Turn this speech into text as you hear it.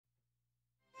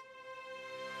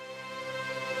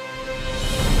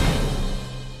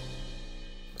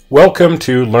Welcome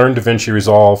to Learn Davinci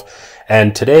Resolve,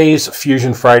 and today's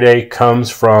Fusion Friday comes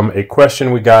from a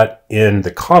question we got in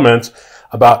the comments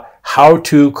about how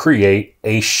to create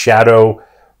a shadow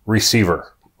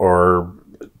receiver, or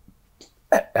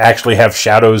actually have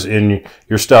shadows in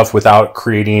your stuff without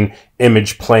creating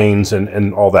image planes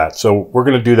and all that. So we're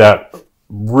going to do that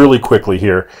really quickly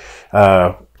here.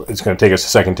 It's going to take us a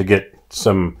second to get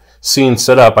some scenes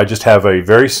set up. I just have a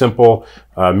very simple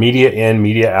media in,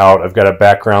 media out. I've got a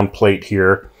background plate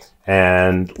here,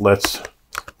 and let's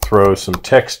throw some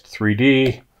text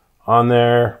 3D on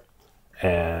there,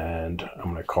 and I'm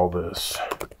going to call this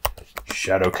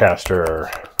Shadowcaster,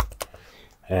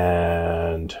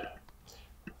 and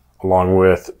along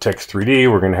with text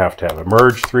 3D we're going to have a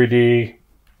merge 3D,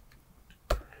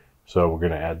 so we're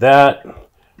going to add that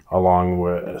along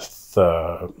with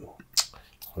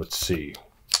let's see,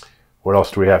 what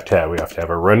else do we have to have? We have to have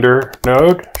a render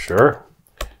node, sure,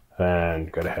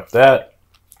 and got to have that.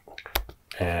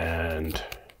 And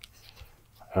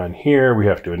on here we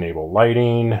have to enable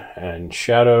lighting and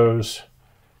shadows,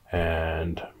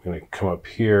 and I'm going to come up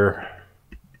here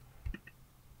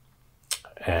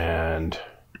and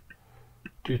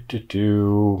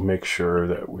make sure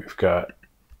that we've got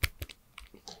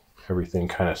everything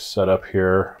kind of set up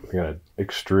here. I'm going to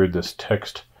extrude this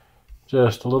text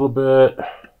just a little bit.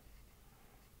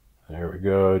 There we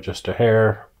go, just a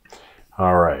hair.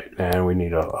 All right, and we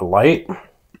need a light.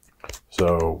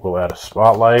 So we'll add a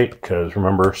spotlight, because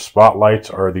remember, spotlights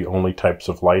are the only types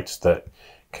of lights that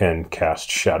can cast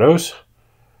shadows.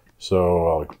 So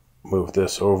I'll move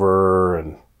this over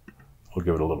and we'll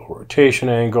give it a little rotation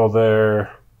angle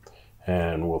there.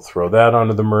 And we'll throw that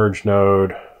onto the merge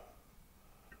node.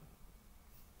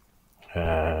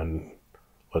 And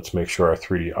let's make sure our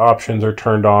 3D options are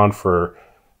turned on for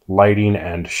lighting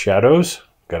and shadows.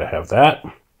 Got to have that.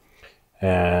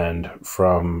 And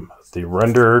from the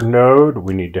render node,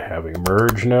 we need to have a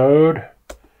merge node.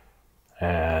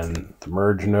 And the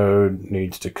merge node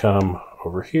needs to come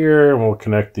over here, and we'll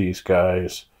connect these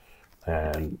guys.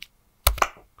 And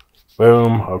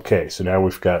boom. Okay, so now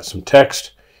we've got some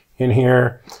text in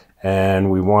here, and I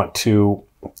want to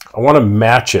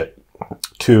match it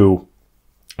to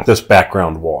this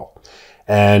background wall.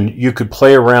 And you could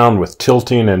play around with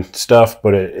tilting and stuff,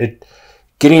 but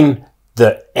getting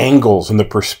the angles and the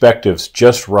perspectives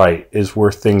just right is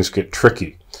where things get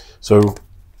tricky. So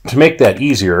to make that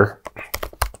easier,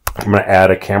 I'm going to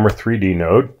add a camera 3D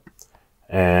node,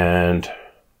 and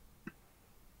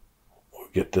we'll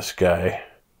get this guy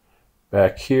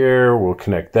back here. We'll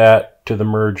connect that to the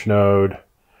merge node,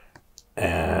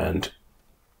 and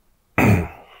we'll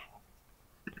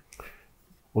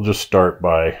just start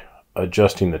by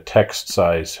adjusting the text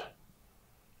size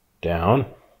down.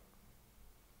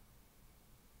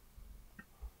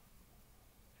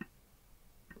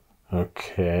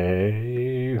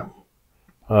 Okay,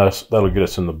 that'll get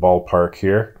us in the ballpark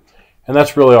here. And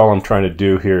that's really all I'm trying to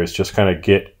do here, is just kind of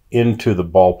get into the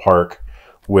ballpark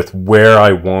with where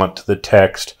I want the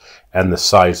text and the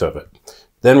size of it.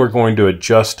 Then we're going to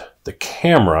adjust the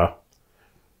camera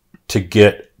to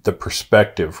get the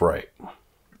perspective right.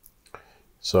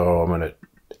 So I'm going to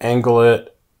angle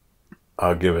it.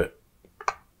 I'll give it,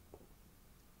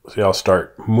 see, I'll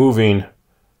start moving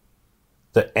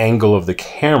the angle of the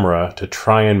camera to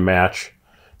try and match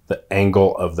the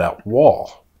angle of that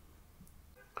wall.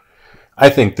 I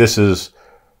think this is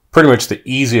pretty much the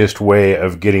easiest way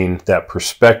of getting that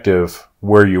perspective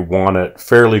where you want it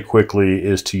fairly quickly,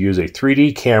 is to use a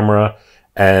 3D camera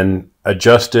and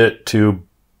adjust it to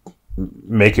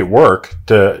make it work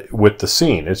with the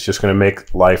scene. It's just going to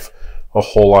make life a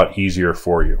whole lot easier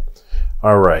for you.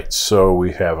 All right, so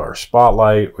we have our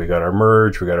spotlight, we got our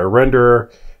merge, we got our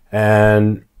renderer,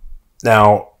 and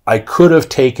now I could have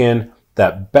taken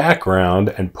that background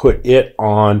and put it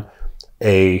on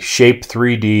a shape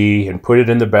 3D and put it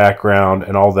in the background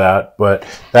and all that, but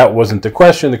that wasn't the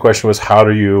question. The question was, how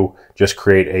do you just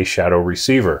create a shadow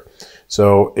receiver?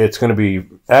 So it's going to be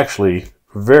actually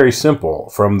very simple.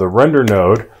 From the render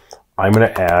node, I'm going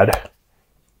to add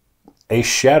a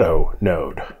shadow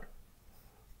node.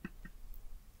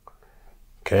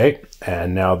 Okay,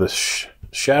 and now this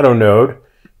shadow node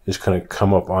is going to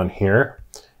come up on here,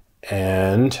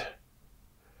 and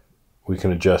we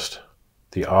can adjust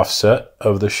the offset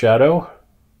of the shadow.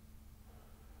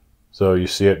 So you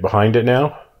see it behind it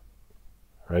now,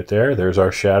 right there. There's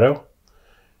our shadow.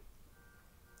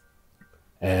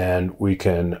 And we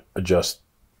can adjust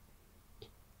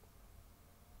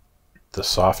the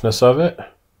softness of it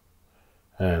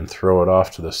and throw it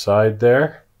off to the side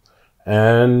there.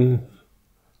 And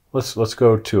let's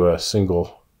go to a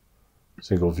single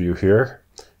view here,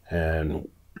 And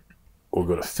we'll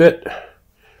go to fit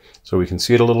so we can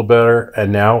see it a little better.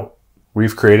 And now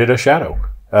we've created a shadow.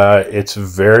 It's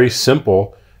very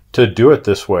simple to do it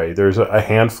this way. There's a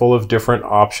handful of different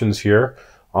options here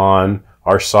on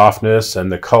our softness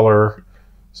and the color.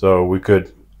 So we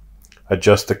could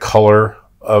adjust the color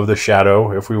of the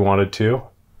shadow if we wanted to.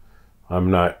 I'm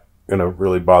not going to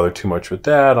really bother too much with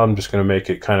that. I'm just going to make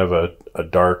it kind of a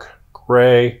dark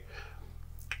gray.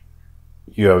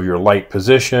 You have your light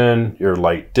position, your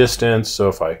light distance. So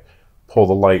if I pull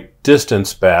the light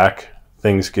distance back,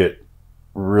 things get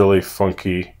really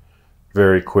funky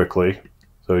very quickly.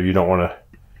 So you don't want to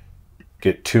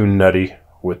get too nutty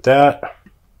with that.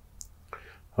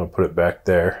 I'll put it back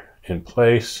there in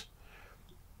place.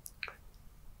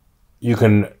 You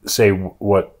can say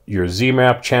what your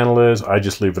Z-map channel is. I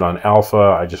just leave it on alpha.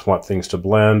 I just want things to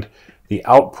blend. The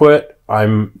output,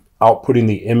 I'm outputting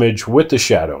the image with the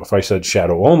shadow. If I said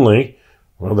shadow only,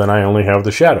 well, then I only have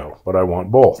the shadow, but I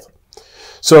want both.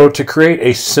 So to create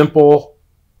a simple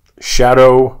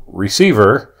shadow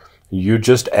receiver, you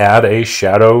just add a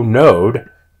shadow node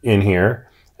in here,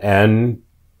 and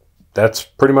that's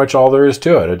pretty much all there is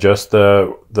to it. Adjust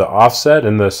the offset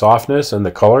and the softness and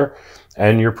the color,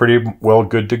 and you're pretty well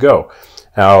good to go.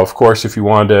 Now, of course, if you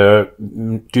want to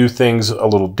do things a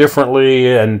little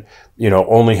differently and, you know,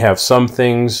 only have some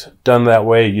things done that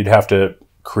way, you'd have to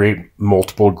create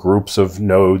multiple groups of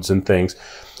nodes and things.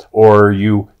 Or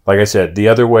you, like I said, the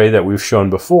other way that we've shown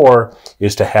before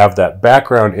is to have that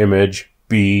background image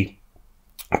be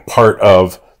part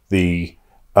of the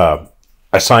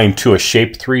assigned to a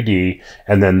shape 3D,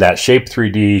 and then that shape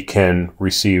 3D can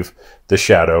receive the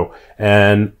shadow.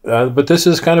 And but this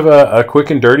is kind of a quick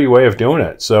and dirty way of doing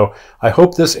it. So I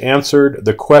hope this answered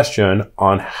the question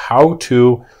on how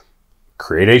to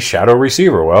create a shadow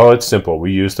receiver. Well, it's simple.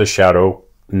 We use the shadow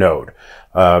node.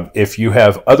 If you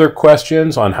have other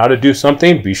questions on how to do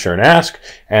something, be sure and ask,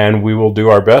 and we will do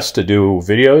our best to do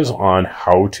videos on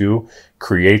how to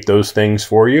create those things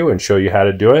for you and show you how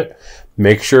to do it.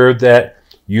 Make sure that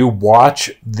you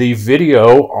watch the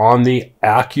video on the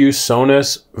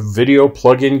AccuSonus video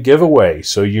plugin giveaway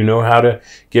so you know how to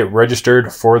get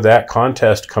registered for that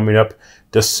contest coming up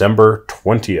December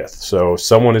 20th. So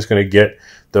someone is going to get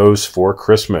those for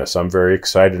Christmas. I'm very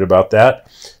excited about that.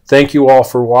 Thank you all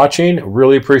for watching.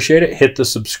 Really appreciate it. Hit the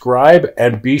subscribe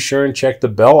and be sure and check the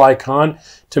bell icon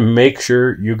to make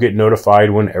sure you get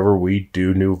notified whenever we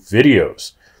do new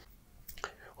videos.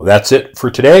 Well, that's it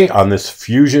for today on this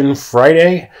Fusion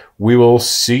Friday. We will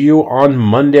see you on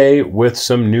Monday with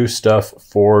some new stuff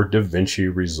for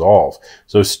Davinci Resolve.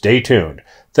 So stay tuned.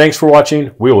 Thanks for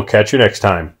watching. We will catch you next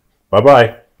time.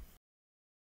 Bye-bye.